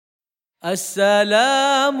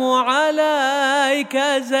السلام عليك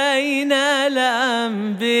زين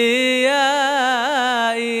الأنبياء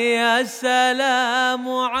السلام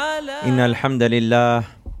عليك. إن الحمد لله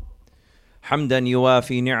حمدا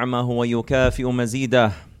يوافي نعمه ويكافئ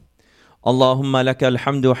مزيده. اللهم لك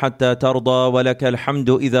الحمد حتى ترضى، ولك الحمد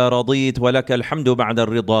إذا رضيت، ولك الحمد بعد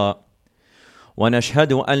الرضا.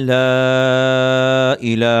 ونشهد أن لا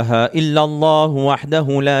إله إلا الله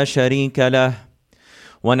وحده لا شريك له،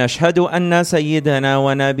 ونشهد أن سيدنا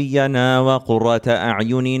ونبينا وقرة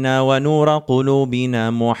أعيننا ونور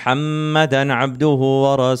قلوبنا محمدا عبده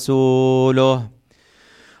ورسوله.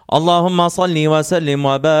 اللهم صل وسلم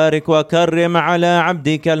وبارك وكرم على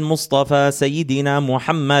عبدك المصطفى سيدنا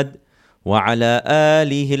محمد وعلى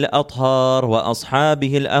آله الأطهار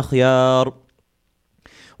وأصحابه الأخيار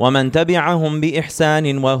ومن تبعهم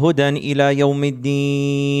بإحسان وهدى إلى يوم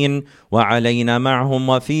الدين، وعلينا معهم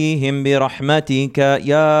وفيهم برحمتك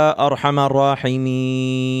يا أرحم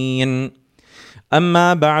الراحمين.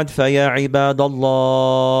 أما بعد، فيا عباد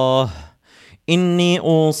الله، إني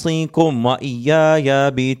أوصيكم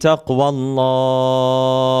وإياي بتقوى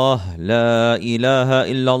الله. لا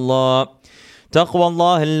إله إلا الله، تقوى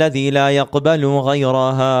الله الذي لا يقبل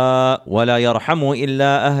غيرها ولا يرحم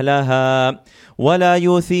إلا أهلها ولا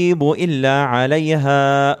يثيب إلا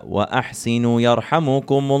عليها. وأحسنوا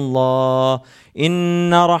يرحمكم الله،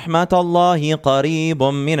 إن رحمة الله قريب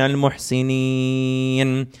من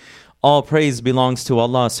المحسنين. All praise belongs to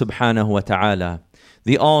Allah subhanahu wa ta'ala,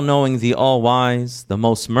 the all-knowing, the all-wise, the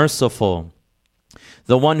most merciful,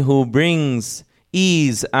 the one who brings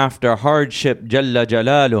ease after hardship, Jalla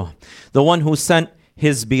Jalaluh, the one who sent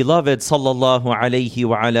His beloved sallallahu alayhi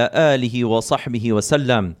wa ala alihi wa sahbihi wa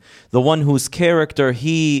sallam, the one whose character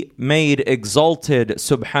He made exalted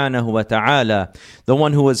subhanahu wa ta'ala, the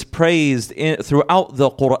one who was praised throughout the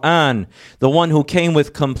Quran, the one who came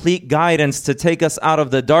with complete guidance to take us out of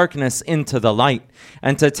the darkness into the light,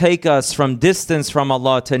 and to take us from distance from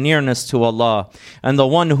Allah to nearness to Allah, and the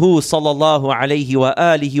one who sallallahu alayhi wa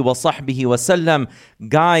alihi wa sahbihi wa sallam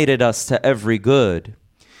guided us to every good.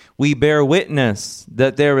 We bear witness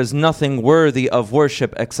that there is nothing worthy of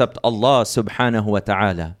worship except Allah subhanahu wa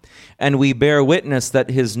ta'ala. And we bear witness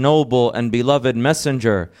that His noble and beloved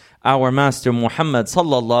messenger, our Master Muhammad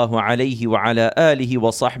sallallahu alayhi wa ala alihi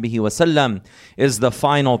wa sahbihi wa sallam, is the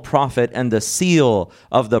final prophet and the seal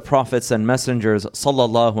of the prophets and messengers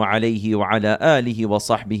sallallahu alayhi wa ala alihi wa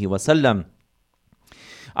sahbihi wa sallam.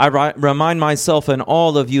 I remind myself and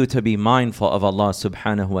all of you to be mindful of Allah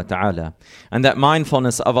subhanahu wa ta'ala. And that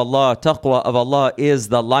mindfulness of Allah, taqwa of Allah, is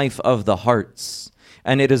the life of the hearts.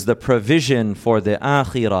 And it is the provision for the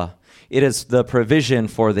akhirah. It is the provision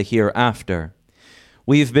for the hereafter.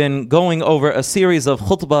 We've been going over a series of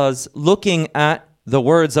khutbahs looking at the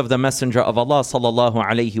words of the Messenger of Allah sallallahu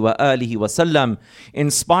alayhi wa alihi wa sallam,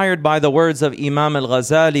 inspired by the words of Imam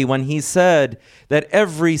al-Ghazali when he said that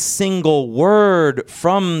every single word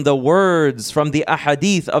from the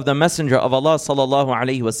ahadith of the Messenger of Allah sallallahu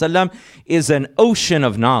alayhi wa sallam is an ocean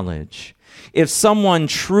of knowledge. If someone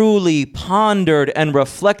truly pondered and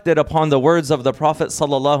reflected upon the words of the Prophet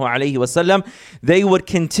sallallahu alaihi wasallam, they would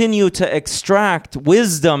continue to extract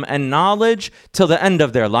wisdom and knowledge till the end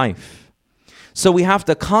of their life. So we have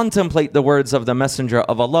to contemplate the words of the Messenger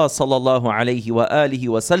of Allah sallallahu alaihi wa alihi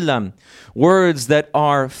wasallam, words that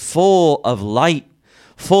are full of light,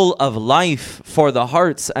 full of life for the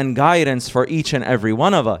hearts and guidance for each and every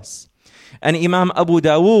one of us. And Imam Abu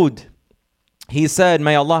Dawood, he said,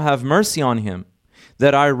 may Allah have mercy on him,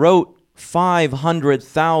 that I wrote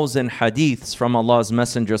 500,000 hadiths from Allah's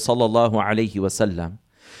Messenger sallallahu alaihi wasallam,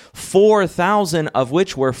 4,000 of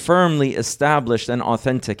which were firmly established and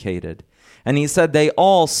authenticated. And he said they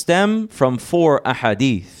all stem from 4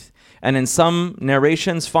 ahadith, and in some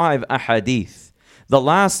narrations 5 ahadith. The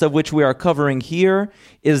last of which we are covering here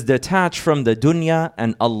is detached from the dunya,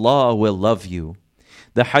 and Allah will love you.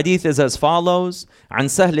 The hadith is as follows: عن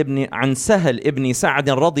سهل ابن سعد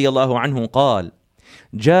رضي الله عنه قال: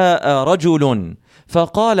 جاء رجل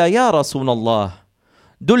فقال يا رسول الله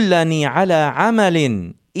دلني على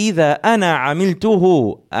عمل إذا أنا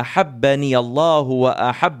عملته أحبني الله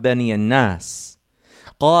وأحبني الناس.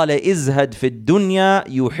 قال ازهد في الدنيا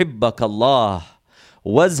يحبك الله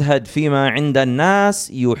وازهد فيما عند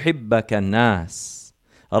الناس يحبك الناس.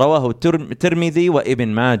 رواه الترمذي وابن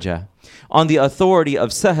ماجه. On the authority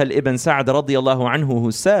of Sahal ibn Sa'd radiyallahu anhu,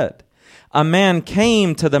 who said, a man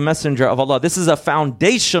came to the Messenger of Allah. This is a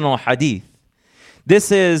foundational hadith. This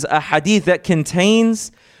is a hadith that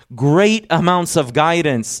contains great amounts of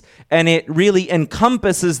guidance, and it really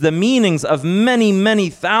encompasses the meanings of many, many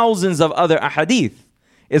thousands of other ahadith.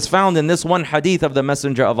 is found in this one hadith of the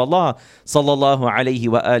Messenger of Allah sallallahu alayhi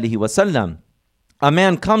wa alihi wasallam. A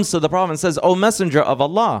man comes to the Prophet and says, "O Messenger of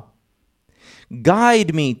Allah,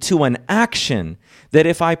 guide me to an action that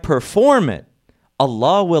if I perform it,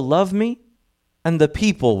 Allah will love me and the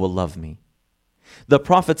people will love me." The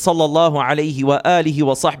Prophet sallallahu alayhi wa alihi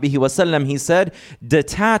wa sahbihi wasallam, he said,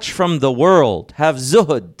 detach from the world, have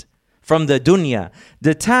zuhud from the dunya.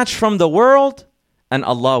 Detach from the world and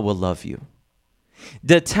Allah will love you.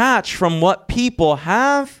 Detach from what people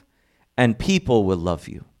have and people will love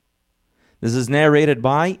you. This is narrated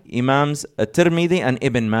by Imams At-Tirmidhi and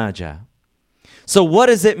Ibn Majah. So what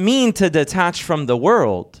does it mean to detach from the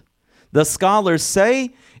world? The scholars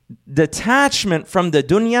say detachment from the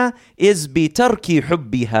dunya is bitarki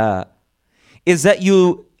hubbiha, is that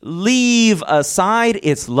you leave aside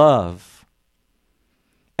its love.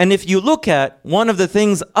 And if you look at one of the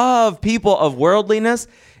things of people of worldliness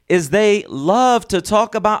is they love to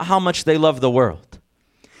talk about how much they love the world.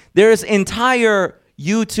 There's entire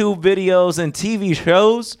YouTube videos and TV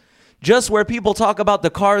shows just where people talk about the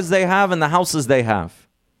cars they have and the houses they have.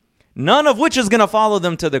 None of which is going to follow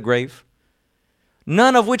them to the grave.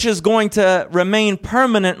 None of which is going to remain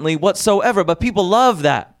permanently whatsoever. But people love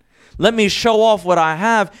that. Let me show off what I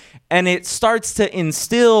have. And it starts to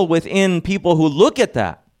instill within people who look at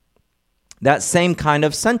that same kind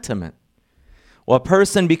of sentiment. Well, a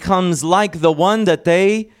person becomes like the one that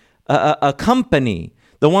they accompany,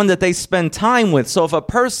 the one that they spend time with. So if a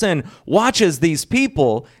person watches these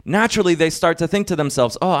people, naturally they start to think to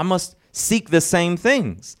themselves, oh, I must seek the same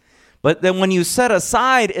things. But then when you set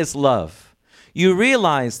aside its love, you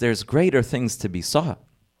realize there's greater things to be sought.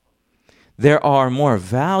 There are more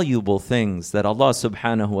valuable things that Allah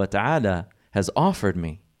subhanahu wa ta'ala has offered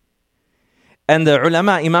me. And the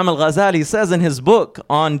ulama, Imam al-Ghazali says in his book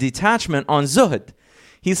on detachment, on zuhud,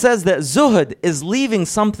 he says that zuhud is leaving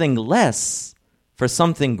something less for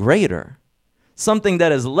something greater. Something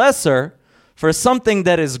that is lesser for something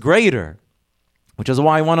that is greater. Which is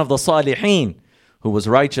why one of the salihin, who was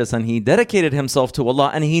righteous and he dedicated himself to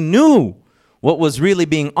Allah and he knew what was really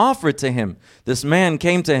being offered to him. This man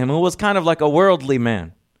came to him who was kind of like a worldly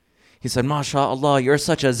man. He said, MashaAllah, you're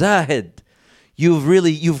such a zahid.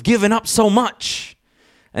 You've given up so much.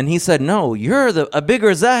 And he said, no, you're a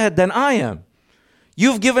bigger zahid than I am.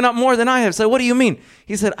 You've given up more than I have. So what do you mean?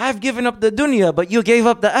 He said, I've given up the dunya, but you gave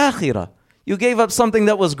up the akhirah. You gave up something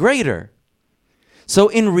that was greater. So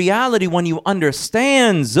in reality, when you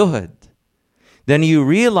understand zuhud, then you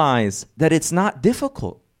realize that it's not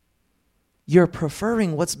difficult. You're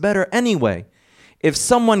preferring what's better anyway. If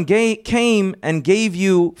someone came and gave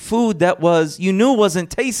you food that you knew wasn't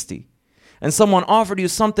tasty, and someone offered you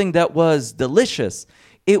something that was delicious,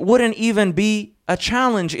 it wouldn't even be a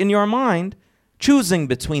challenge in your mind choosing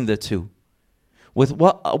between the two. With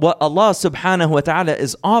what Allah subhanahu wa ta'ala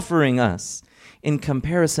is offering us in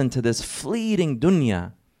comparison to this fleeting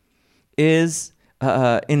dunya is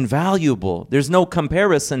invaluable. There's no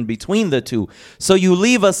comparison between the two. So you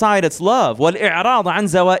leave aside its love, وَالْإِعْرَاضَ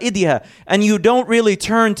عَنْ زَوَائِدِهَا, and you don't really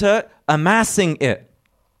turn to amassing it.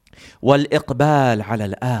 وَالْإِقْبَالَ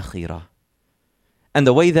عَلَى الْآخِرَةِ, and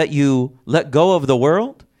the way that you let go of the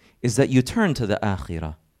world is that you turn to the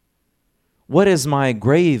akhirah. What is my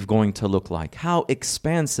grave going to look like? How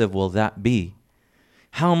expansive will that be?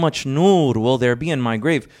 How much nur will there be in my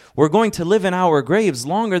grave? We're going to live in our graves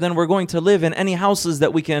longer than we're going to live in any houses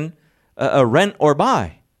that we can rent or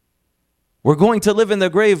buy. We're going to live in the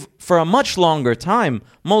grave for a much longer time,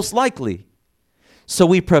 most likely. So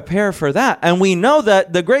we prepare for that. And we know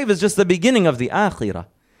that the grave is just the beginning of the akhirah.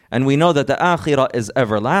 And we know that the akhirah is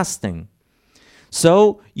everlasting.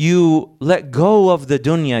 So you let go of the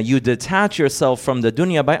dunya. You detach yourself from the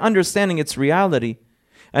dunya by understanding its reality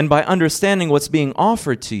and by understanding what's being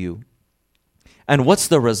offered to you. And what's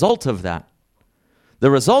the result of that?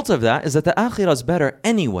 The result of that is that the akhirah is better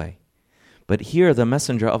anyway. But here the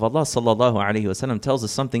Messenger of Allah sallallahu alaihi wasallam tells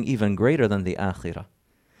us something even greater than the akhirah,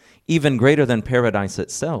 even greater than paradise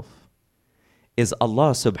itself, is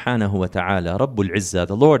Allah subhanahu wa ta'ala, Rabbul Izzah,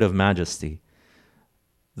 the Lord of Majesty.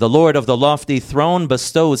 The Lord of the lofty throne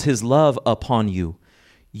bestows His love upon you.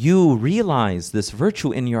 You realize this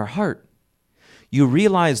virtue in your heart. You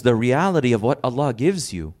realize the reality of what Allah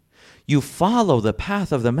gives you. You follow the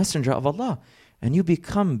path of the Messenger of Allah and you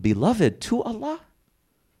become beloved to Allah.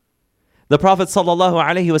 The Prophet sallallahu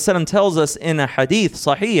alaihi wasallam tells us in a hadith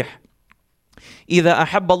sahih, إِذَا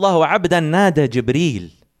أَحَبَّ اللَّهُ عَبْدًا نَادَى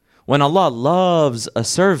جِبْرِيلٌ. When Allah loves a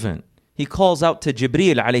servant, He calls out to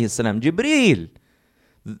Jibreel alayhi salam, Jibreel,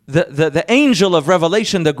 the angel of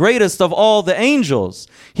revelation, the greatest of all the angels,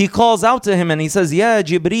 he calls out to him and he says, Ya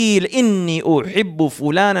Jibreel, inni uhibbu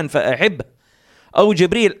fulanan fa'ahib. Oh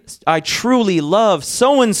Jibreel, I truly love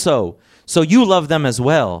so-and-so, so you love them as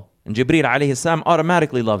well. And Jibreel alayhi salam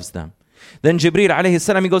automatically loves them. Then Jibreel alayhi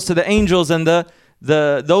salam, he goes to the angels and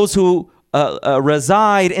those who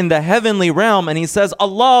reside in the heavenly realm, and he says,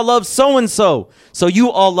 Allah loves so-and-so, so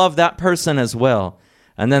you all love that person as well.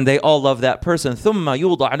 And then they all love that person. ثُمَّ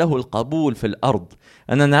يُوضَعْ لَهُ الْقَبُولِ فِي الْأَرْضِ.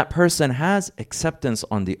 And then that person has acceptance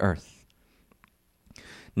on the earth.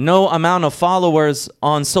 No amount of followers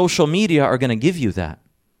on social media are going to give you that.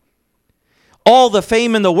 All the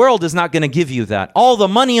fame in the world is not going to give you that. All the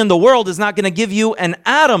money in the world is not going to give you an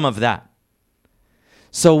atom of that.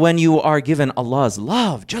 So when you are given Allah's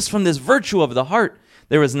love, just from this virtue of the heart,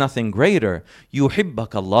 there is nothing greater.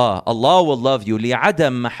 يُحِبَّكَ Allah. Allah will love you.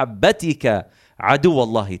 لِعَدَمْ مَحَبَّتِكَ عَدُوَ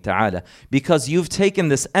اللَّهِ تَعَالَى. Because you've taken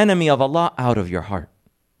this enemy of Allah out of your heart.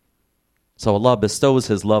 So Allah bestows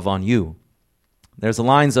His love on you. There's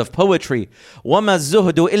lines of poetry. وَمَا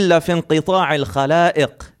الزُّهْدُ إِلَّا فِي انْقِطَاعِ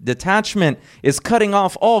الْخَلَائِقِ. Detachment is cutting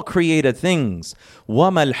off all created things.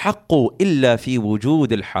 وَمَا الْحَقُّ إِلَّا فِي وُجُودِ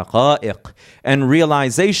الْحَقَائِقِ. And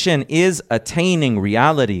realization is attaining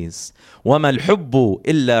realities. وَمَا الْحُبُّ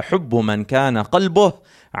إِلَّا حُبُّ مَنْ كَانَ قَلْبُهُ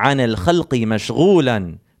عَنِ الْخَلْقِ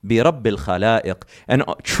مَشْغُولًا بِرَبِّ الْخَلَائِقِ. And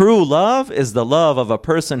true love is the love of a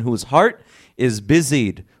person whose heart is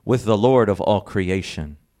busied with the Lord of all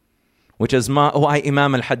creation. Which is why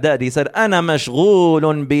Imam al-Haddad, he said, أَنَا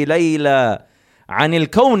مَشْغُولٌ بِلَيْلَى عَنِ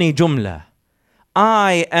الْكَوْنِ جُمْلَةً.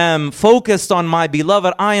 I am focused on my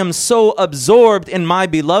beloved. I am so absorbed in my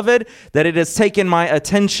beloved that it has taken my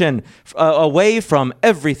attention away from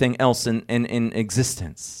everything else in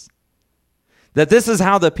existence. That this is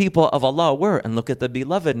how the people of Allah were. And look at the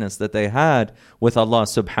belovedness that they had with Allah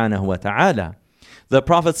subhanahu wa ta'ala. The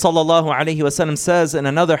Prophet ﷺ says in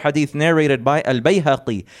another hadith narrated by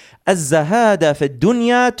Al-Bayhaqi, الزهاد في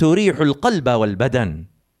الدنيا تريح القلب والبدن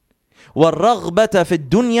والرغبة في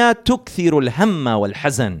الدنيا تكثر الهم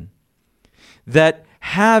والحزن. That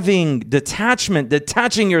having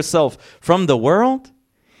detaching yourself from the world,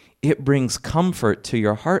 it brings comfort to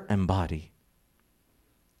your heart and body.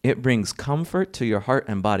 It brings comfort to your heart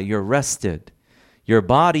and body. You're rested. Your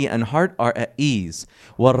body and heart are at ease.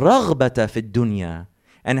 وَالرَّغْبَةَ فِي الدُّنْيَا.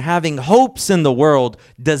 And having hopes in the world,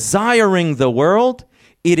 desiring the world,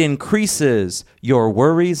 it increases your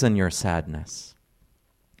worries and your sadness.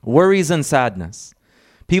 Worries and sadness.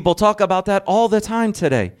 People talk about that all the time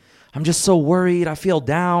today. I'm just so worried, I feel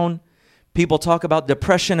down. People talk about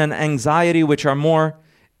depression and anxiety, which are more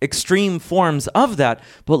extreme forms of that.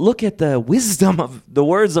 But look at the wisdom of the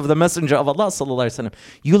words of the Messenger of Allah sallallahu alaihi wasallam.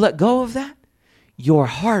 You let go of that, your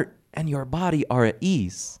heart and your body are at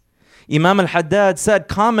ease. Imam al-Haddad said,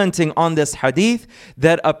 commenting on this hadith,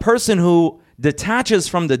 that a person who detaches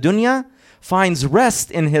from the dunya finds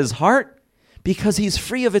rest in his heart because he's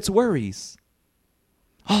free of its worries.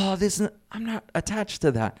 Oh, I'm not attached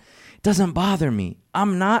to that. It doesn't bother me.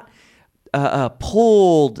 I'm not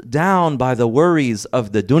pulled down by the worries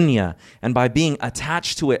of the dunya and by being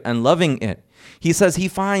attached to it and loving it. He says he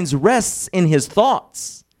finds rest in his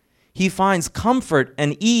thoughts. He finds comfort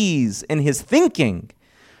and ease in his thinking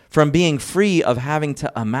from being free of having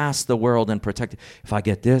to amass the world and protect it. If I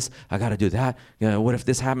get this, I got to do that. What if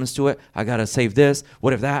this happens to it? I got to save this.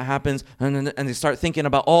 What if that happens? And they start thinking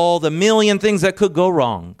about all the million things that could go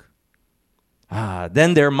wrong.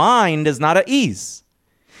 Then their mind is not at ease.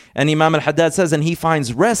 And Imam al-Haddad says, and he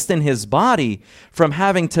finds rest in his body from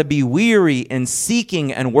having to be weary and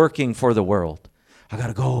seeking and working for the world. I got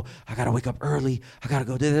to go. I got to wake up early. I got to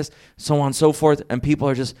go do this, so on and so forth. And people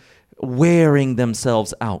are just wearing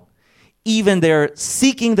themselves out. Even they're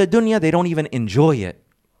seeking the dunya, they don't even enjoy it.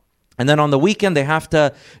 And then on the weekend, they have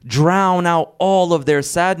to drown out all of their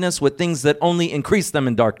sadness with things that only increase them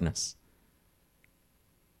in darkness.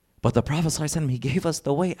 But the Prophet ﷺ, he gave us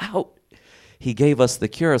the way out. He gave us the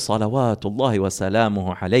cure, salawatullahi wa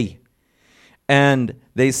salamuhu alayhi. And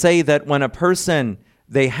they say that when a person,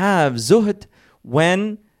 they have zuhd,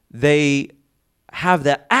 when they have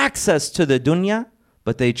the access to the dunya,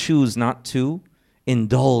 but they choose not to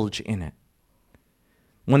indulge in it.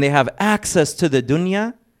 When they have access to the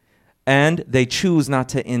dunya and they choose not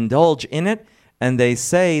to indulge in it, and they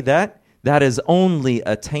say that that is only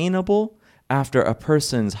attainable after a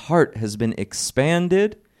person's heart has been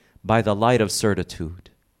expanded by the light of certitude.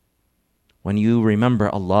 When you remember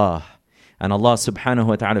Allah and Allah subhanahu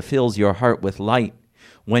wa ta'ala fills your heart with light,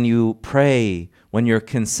 when you pray, when you're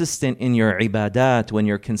consistent in your ibadat, when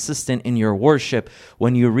you're consistent in your worship,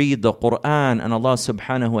 when you read the Quran, and Allah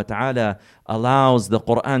subhanahu wa ta'ala allows the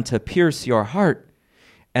Quran to pierce your heart,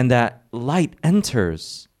 and that light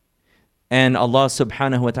enters, and Allah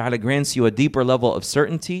subhanahu wa ta'ala grants you a deeper level of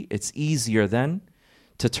certainty, it's easier then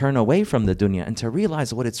to turn away from the dunya and to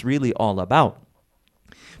realize what it's really all about.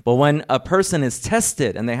 But when a person is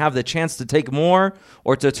tested and they have the chance to take more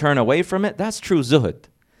or to turn away from it, that's true zuhud.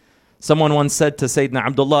 Someone once said to Sayyidina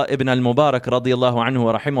Abdullah ibn al-Mubarak radiyallahu anhu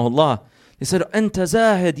wa rahimahullah, he said, "Anta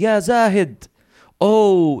zahid, ya zahid."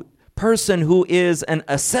 Oh, person who is an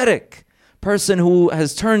ascetic, person who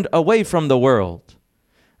has turned away from the world.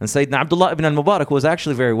 And Sayyidina Abdullah ibn al-Mubarak was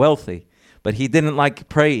actually very wealthy, but he didn't like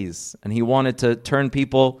praise, and he wanted to turn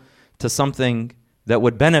people to something that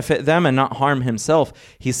would benefit them and not harm himself.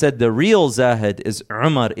 He said the real Zahid is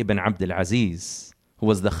Umar ibn Abdul Aziz, who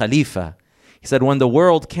was the Khalifa. He said when the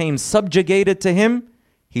world came subjugated to him,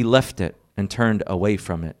 he left it and turned away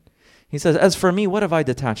from it. He says, as for me, what have I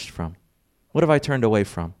detached from? What have I turned away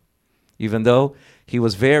from? Even though he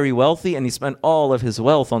was very wealthy and he spent all of his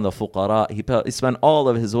wealth on the fuqara, he spent all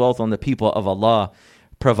of his wealth on the people of Allah,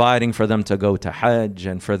 providing for them to go to Hajj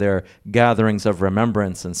and for their gatherings of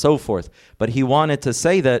remembrance and so forth. But he wanted to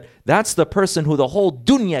say that that's the person who the whole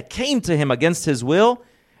dunya came to him against his will,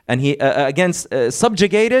 and he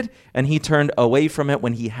subjugated, and he turned away from it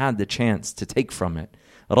when he had the chance to take from it.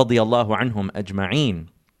 Radiyallahu anhum ajma'een.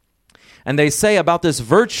 And they say about this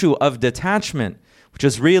virtue of detachment, which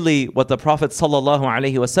is really what the Prophet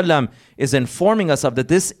ﷺ is informing us of, that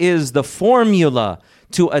this is the formula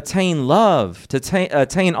to attain love, to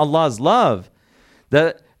attain Allah's love.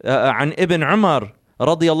 عن ابن عمر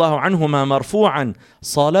رضي الله عنهما مرفوعا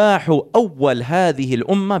صلاح أول هذه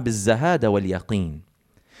الأمة بالزهاد واليقين.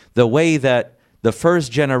 The way that the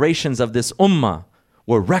first generations of this ummah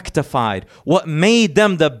were rectified, what made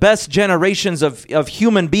them the best generations of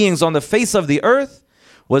human beings on the face of the earth,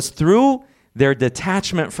 was through their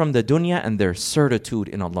detachment from the dunya and their certitude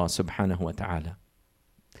in Allah subhanahu wa ta'ala.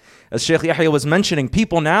 As Shaykh Yahya was mentioning,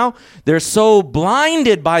 people now, they're so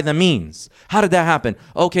blinded by the means. How did that happen?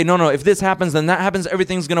 Okay, no, if this happens, then that happens,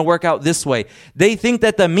 everything's going to work out this way. They think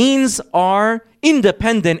that the means are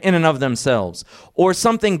independent in and of themselves. Or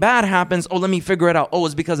something bad happens, let me figure it out.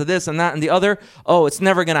 It's because of this and that and the other. It's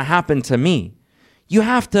never going to happen to me. You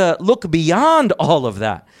have to look beyond all of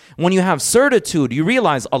that. When you have certitude, you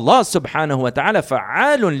realize Allah subhanahu wa ta'ala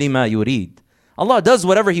fa'alun lima yurid. Allah does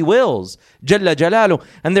whatever He wills, Jalla Jalalu,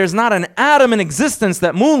 and there's not an atom in existence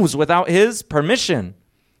that moves without His permission,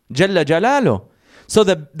 Jalla Jalalu. So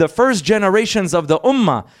the first generations of the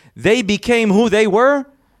ummah, they became who they were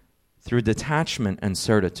through detachment and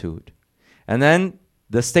certitude. And then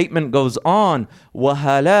the statement goes on,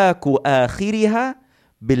 وَهَلَاكُ آخِرِهَا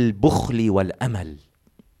بِالْبُخْلِ وَالْأَمَلِ.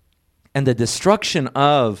 And the destruction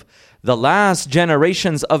of the last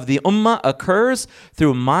generations of the ummah occurs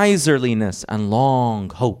through miserliness and long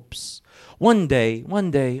hopes. One day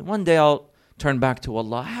I'll turn back to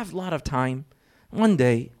Allah. I have a lot of time. One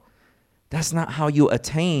day. That's not how you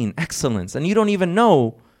attain excellence. And you don't even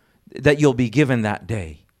know that you'll be given that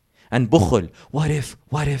day. And bukhul, what if?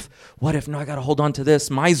 No, I got to hold on to this.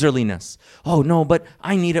 Miserliness. Oh no, but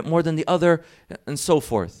I need it more than the other, and so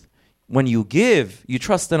forth. When you give, you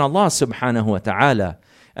trust in Allah subhanahu wa ta'ala.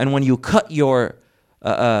 And when you cut your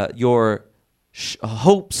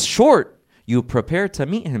hopes short, you prepare to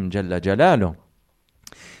meet Him, Jalla Jalalu.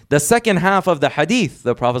 The second half of the hadith,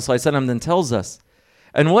 the Prophet ﷺ then tells us,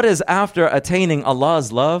 and what is after attaining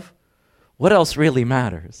Allah's love? What else really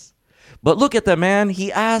matters? But look at the man,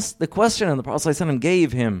 he asked the question and the Prophet ﷺ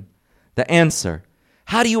gave him the answer.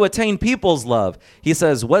 How do you attain people's love? He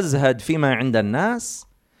says, وَازْهَدْ فِيمَا عِنْدَ النَّاسِ,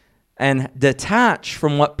 and detach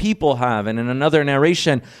from what people have, and in another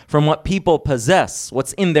narration, from what people possess,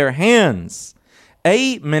 what's in their hands.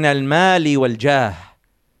 أي من المال والجاه.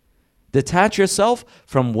 Detach yourself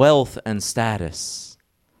from wealth and status.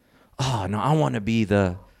 No, I want to be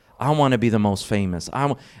the most famous.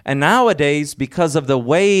 And nowadays, because of the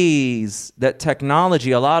ways that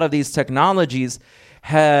technology, a lot of these technologies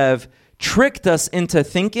have tricked us into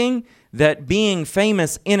thinking that being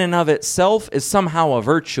famous in and of itself is somehow a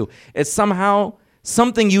virtue. It's somehow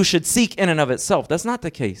something you should seek in and of itself. That's not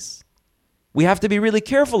the case. We have to be really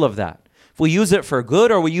careful of that. If we use it for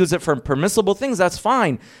good or we use it for permissible things, that's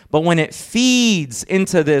fine. But when it feeds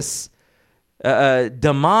into this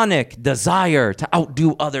demonic desire to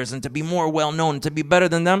outdo others and to be more well-known, to be better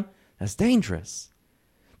than them, that's dangerous.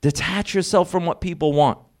 Detach yourself from what people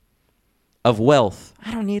want. Of wealth. I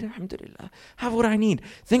don't need it, alhamdulillah. Have what I need.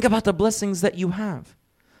 Think about the blessings that you have.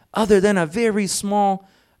 other than a very small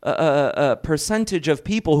percentage of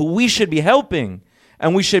people who we should be helping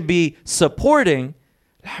and we should be supporting,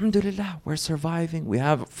 alhamdulillah, we're surviving. We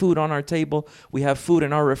have food on our table. We have food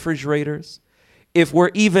in our refrigerators. If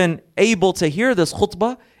we're even able to hear this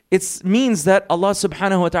khutbah, it means that Allah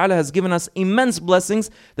subhanahu wa ta'ala has given us immense blessings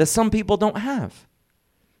that some people don't have.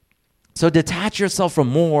 So detach yourself from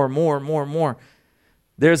more.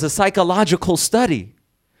 There's a psychological study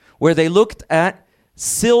where they looked at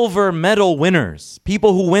silver medal winners,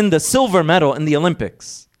 people who win the silver medal in the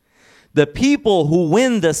Olympics. The people who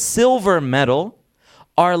win the silver medal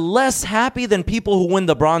are less happy than people who win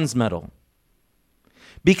the bronze medal,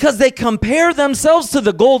 because they compare themselves to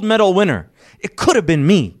the gold medal winner. It could have been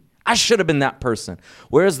me. I should have been that person.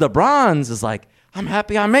 Whereas the bronze is like, I'm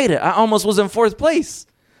happy I made it. I almost was in 4th place.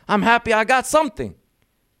 I'm happy I got something.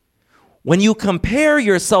 When you compare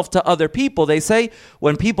yourself to other people, they say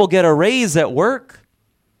when people get a raise at work,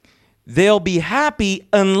 they'll be happy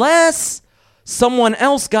unless someone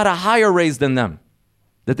else got a higher raise than them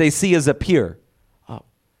that they see as a peer. Oh,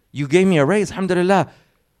 you gave me a raise, alhamdulillah.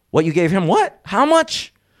 What, you gave him what? How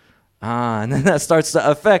much? And then that starts to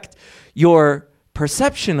affect your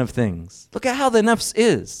perception of things. Look at how the nafs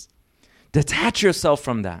is. Detach yourself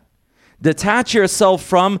from that. Detach yourself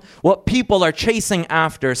from what people are chasing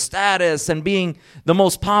after, status and being the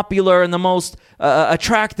most popular and the most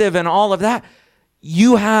attractive and all of that.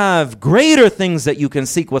 You have greater things that you can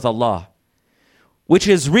seek with Allah, which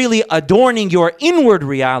is really adorning your inward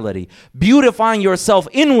reality, beautifying yourself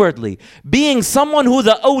inwardly, being someone who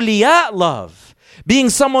the awliya love,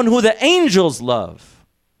 being someone who the angels love.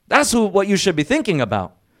 That's what you should be thinking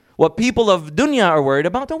about. What people of dunya are worried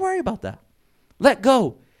about, don't worry about that. Let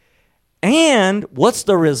go. And what's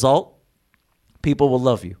the result? People will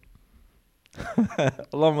love you.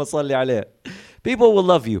 Allahumma salli alayhi. People will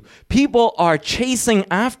love you. People are chasing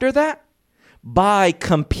after that by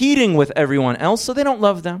competing with everyone else, so they don't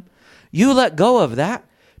love them. You let go of that.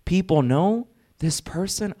 People know this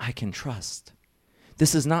person I can trust.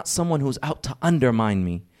 This is not someone who's out to undermine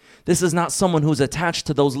me. This is not someone who's attached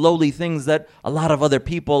to those lowly things that a lot of other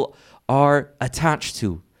people are attached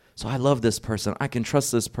to. So I love this person. I can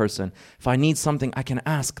trust this person. If I need something, I can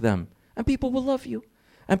ask them. And people will love you.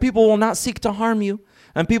 And people will not seek to harm you.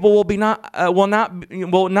 And people will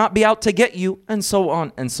not be out to get you, and so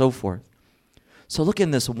on and so forth. So look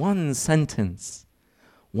in this one sentence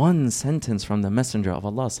from the Messenger of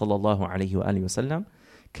Allah sallallahu alaihi wasallam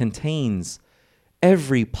contains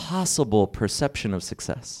every possible perception of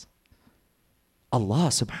success. Allah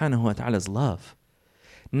subhanahu wa ta'ala's love.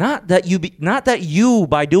 Not that you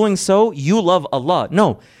by doing so, you love Allah.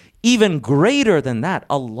 No, even greater than that,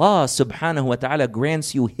 Allah subhanahu wa ta'ala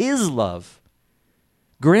grants you His love.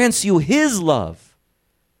 Grants you His love,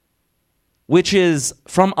 which is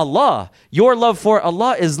from Allah. Your love for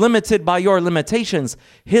Allah is limited by your limitations.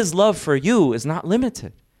 His love for you is not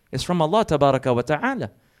limited. It's from Allah tabaraka wa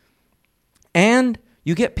ta'ala. And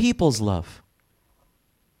you get people's love.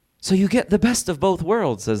 So you get the best of both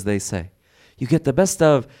worlds, as they say. You get the best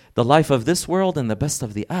of the life of this world and the best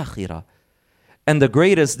of the akhirah. And the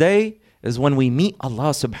greatest day is when we meet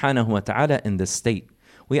Allah subhanahu wa ta'ala in this state.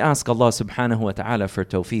 We ask Allah subhanahu wa ta'ala for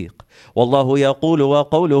tawfiq. Wallahu yaqulu wa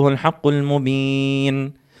qawluhu al-haqqul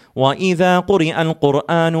mubin. وَإِذَا قُرِئَ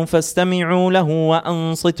الْقُرْآنُ فَاسْتَمِعُوا لَهُ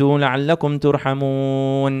وَأَنصِتُوا لَعَلَّكُمْ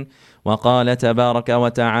تُرْحَمُونَ وقال تبارك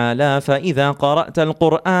وتعالى فإذا قرأت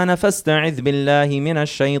القرآن فاستعذ بالله من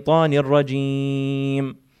الشيطان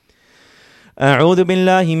الرجيم أعوذ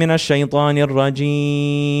بالله من الشيطان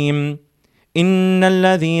الرجيم إن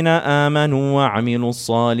الذين آمنوا وعملوا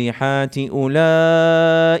الصالحات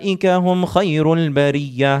أولئك هم خير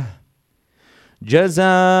البرية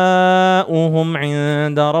جزاؤهم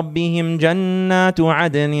عند ربهم جنات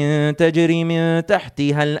عدن تجري من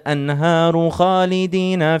تحتها الأنهار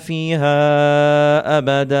خالدين فيها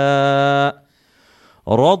أبدا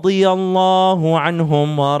رضي الله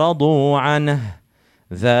عنهم ورضوا عنه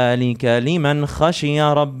ذلك لمن خشي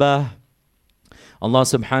ربه. Allah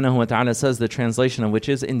subhanahu wa ta'ala says, the translation of which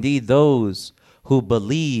is, indeed those who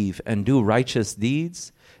believe and do righteous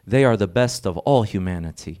deeds, they are the best of all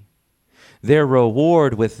humanity. Their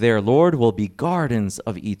reward with their Lord will be gardens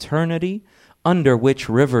of eternity, under which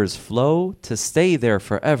rivers flow to stay there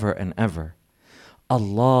forever and ever.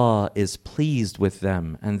 Allah is pleased with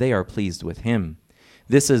them, and they are pleased with Him.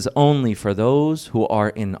 This is only for those who are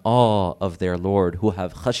in awe of their Lord, who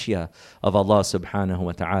have khashya of Allah subhanahu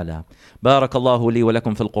wa ta'ala. بارك الله لي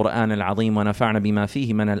ولكم في القرآن العظيم ونفعنا بما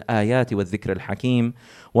فيه من الآيات والذكر الحكيم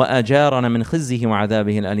وأجارنا من خزيه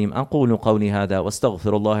وعذابه الأليم. أقول قولي هذا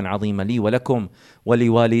واستغفر الله العظيم لي ولكم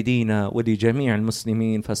ولوالدينا ولجميع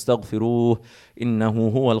المسلمين فاستغفروه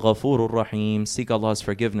إنه هو الغفور الرحيم. Seek Allah's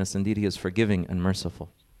forgiveness. Indeed, He is forgiving and merciful.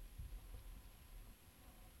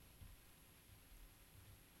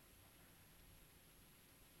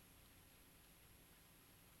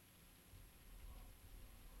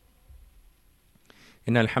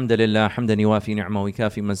 إن الحمد لله حمدا يوافي نعمه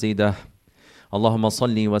ويكافي مزيده. اللهم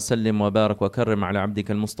صل وسلم وبارك وكرم على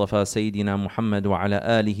عبدك المصطفى سيدنا محمد وعلى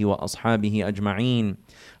آله وأصحابه أجمعين.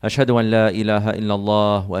 أشهد أن لا إله إلا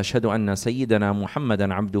الله وأشهد أن سيدنا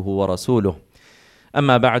محمدا عبده ورسوله.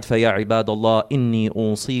 أما بعد فيا عباد الله إني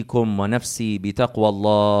أوصيكم ونفسي بتقوى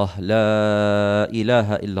الله لا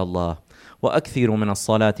إله إلا الله وأكثر من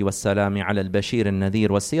الصلاة والسلام على البشير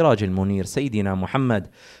النذير والسراج المنير سيدنا محمد،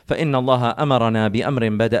 فإن الله أمرنا بأمر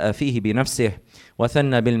بدأ فيه بنفسه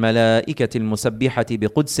وثنى بالملائكة المسبحة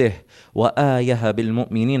بقدسه وآيه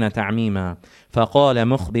بالمؤمنين تعميما، فقال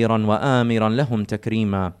مخبرا وآمرا لهم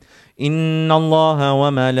تكريما: إن الله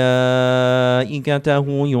وملائكته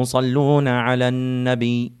يصلون على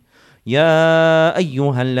النبي يا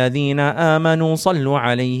أيها الذين آمنوا صلوا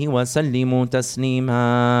عليه وسلموا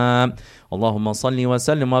تسليما. اللهم صل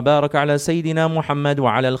وسلم وبارك على سيدنا محمد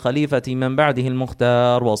وعلى الخليفة من بعده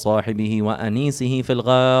المختار وصاحبه وأنيسه في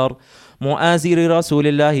الغار، مؤازر رسول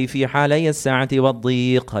الله في حالي السعة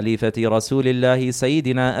والضيق، خليفة رسول الله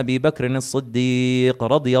سيدنا أبي بكر الصديق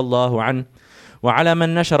رضي الله عنه، وعلى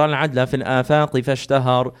من نشر العدل في الآفاق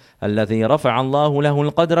فاشتهر، الذي رفع الله له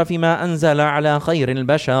القدر فيما أنزل على خير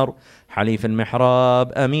البشر، حليف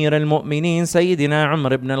المحراب أمير المؤمنين سيدنا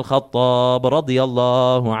عمر بن الخطاب رضي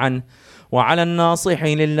الله عنه، وعلى الناصح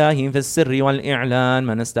لله في السر والإعلان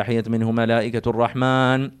من استحيت منه ملائكة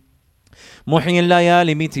الرحمن، محيي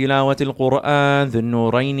الليالي بتلاوة القرآن، ذو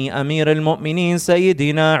النورين أمير المؤمنين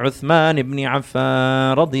سيدنا عثمان بن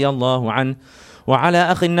عفان رضي الله عنه،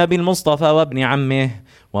 وعلى أخي النبي المصطفى وابن عمه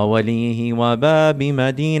ووليه وباب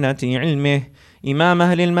مدينة علمه، إمام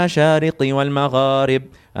أهل المشارق والمغارب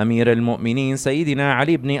أمير المؤمنين سيدنا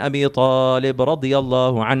علي بن أبي طالب رضي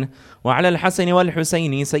الله عنه، وعلى الحسن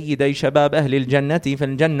والحسين سيدي شباب أهل الجنة في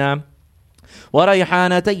الجنة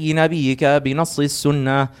وريحانتي نبيك بنص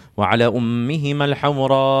السنة، وعلى أمهما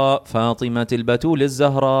الحمراء فاطمة البتول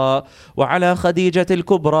الزهراء، وعلى خديجة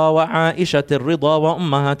الكبرى وعائشة الرضا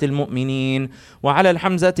وأمهات المؤمنين، وعلى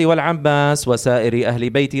الحمزة والعباس وسائر أهل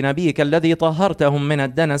بيت نبيك الذي طهرتهم من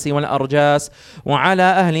الدنس والأرجاس، وعلى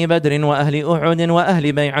أهل بدر وأهل أحد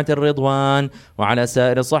وأهل بيعة الرضوان، وعلى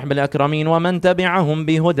سائر صحب الأكرمين ومن تبعهم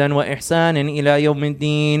بهدى وإحسان إلى يوم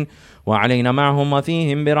الدين، وعلينا معهم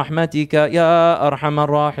وفيهم برحمتك يا أرحم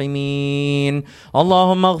الراحمين.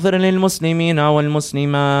 اللهم اغفر للمسلمين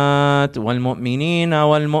والمسلمات والمؤمنين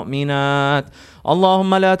والمؤمنات.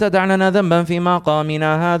 اللهم لا تدع لنا ذنبا في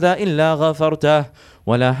مقامنا هذا إلا غفرته،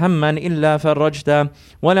 ولا هما إلا فرجته،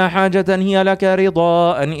 ولا حاجة هي لك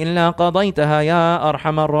رضاء إلا قضيتها يا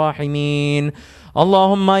أرحم الراحمين.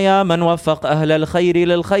 اللهم يا من وفق أهل الخير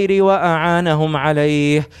للخير وأعانهم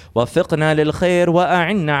عليه، وفقنا للخير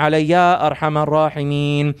وأعنا عليه يا أرحم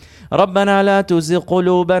الراحمين. ربنا لا تزغ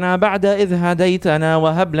قلوبنا بعد إذ هديتنا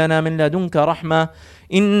وهب لنا من لدنك رحمة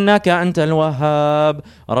إنك أنت الوهاب.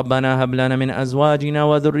 ربنا هب لنا من أزواجنا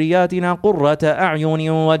وذرياتنا قرة أعين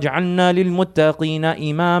واجعلنا للمتقين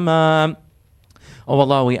إماما. Oh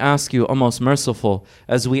Allah, we ask you, O most merciful,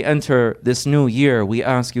 as we enter this new year, we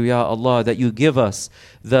ask you, Ya Allah, that you give us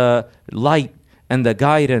the light and the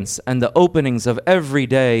guidance and the openings of every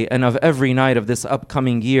day and of every night of this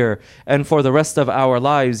upcoming year and for the rest of our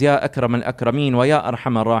lives. Ya Akram al-Akrameen wa Ya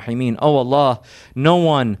Arham al-Rahimin. Oh Allah, no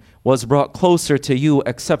one was brought closer to you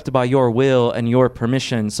except by your will and your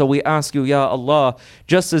permission. So we ask you, Ya Allah,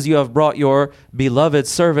 just as you have brought your beloved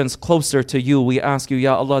servants closer to you, we ask you,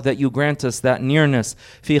 Ya Allah, that you grant us that nearness.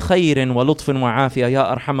 Fi khayrin wa lutfin wa afiyah,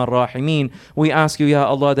 Ya Arham al-Rahimin. We ask you, Ya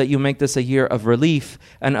Allah, that you make this a year of relief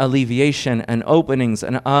and alleviation and openings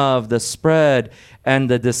and of the spread and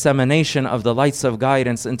the dissemination of the lights of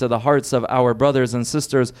guidance into the hearts of our brothers and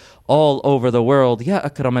sisters all over the world. Ya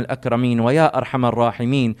Akram al-Akrameen wa Ya Arham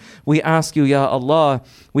al-Rahimin. We ask you, Ya Allah,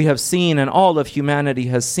 we have seen and all of humanity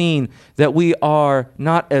has seen that we are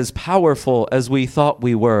not as powerful as we thought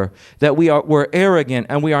we were, that we're arrogant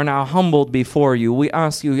and we are now humbled before you. We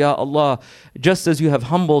ask you, Ya Allah, just as you have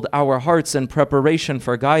humbled our hearts in preparation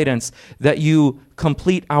for guidance, that you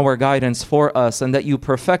complete our guidance for us, and that you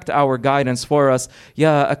perfect our guidance for us,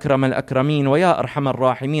 Ya Akram al-Akramin wa Ya Arham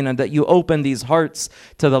al-Rahimin, and that you open these hearts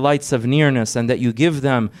to the lights of nearness, and that you give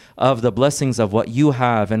them of the blessings of what you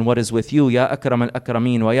have and what is with you, Ya Akram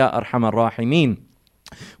al-Akramin wa Ya Arham al-Rahimin.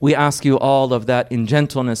 We ask you all of that in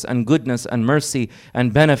gentleness and goodness and mercy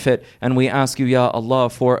and benefit, and we ask you, Ya Allah,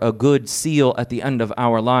 for a good seal at the end of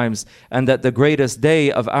our lives, and that the greatest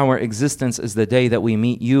day of our existence is the day that we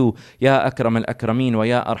meet you, Ya Akram al-Akramin wa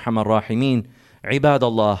Ya Arham al-Rahimin. عباد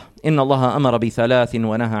الله إن الله أمر بثلاث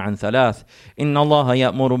ونهى عن ثلاث إن الله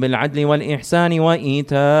يأمر بالعدل والإحسان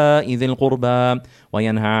وإيتاء ذي القربى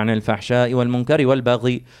وينهى عن الفحشاء والمنكر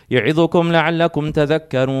والبغي يعظكم لعلكم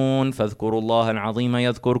تذكرون فاذكروا الله العظيم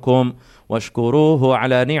يذكركم واشكروه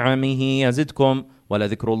على نعمه يزدكم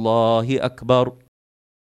ولذكر الله أكبر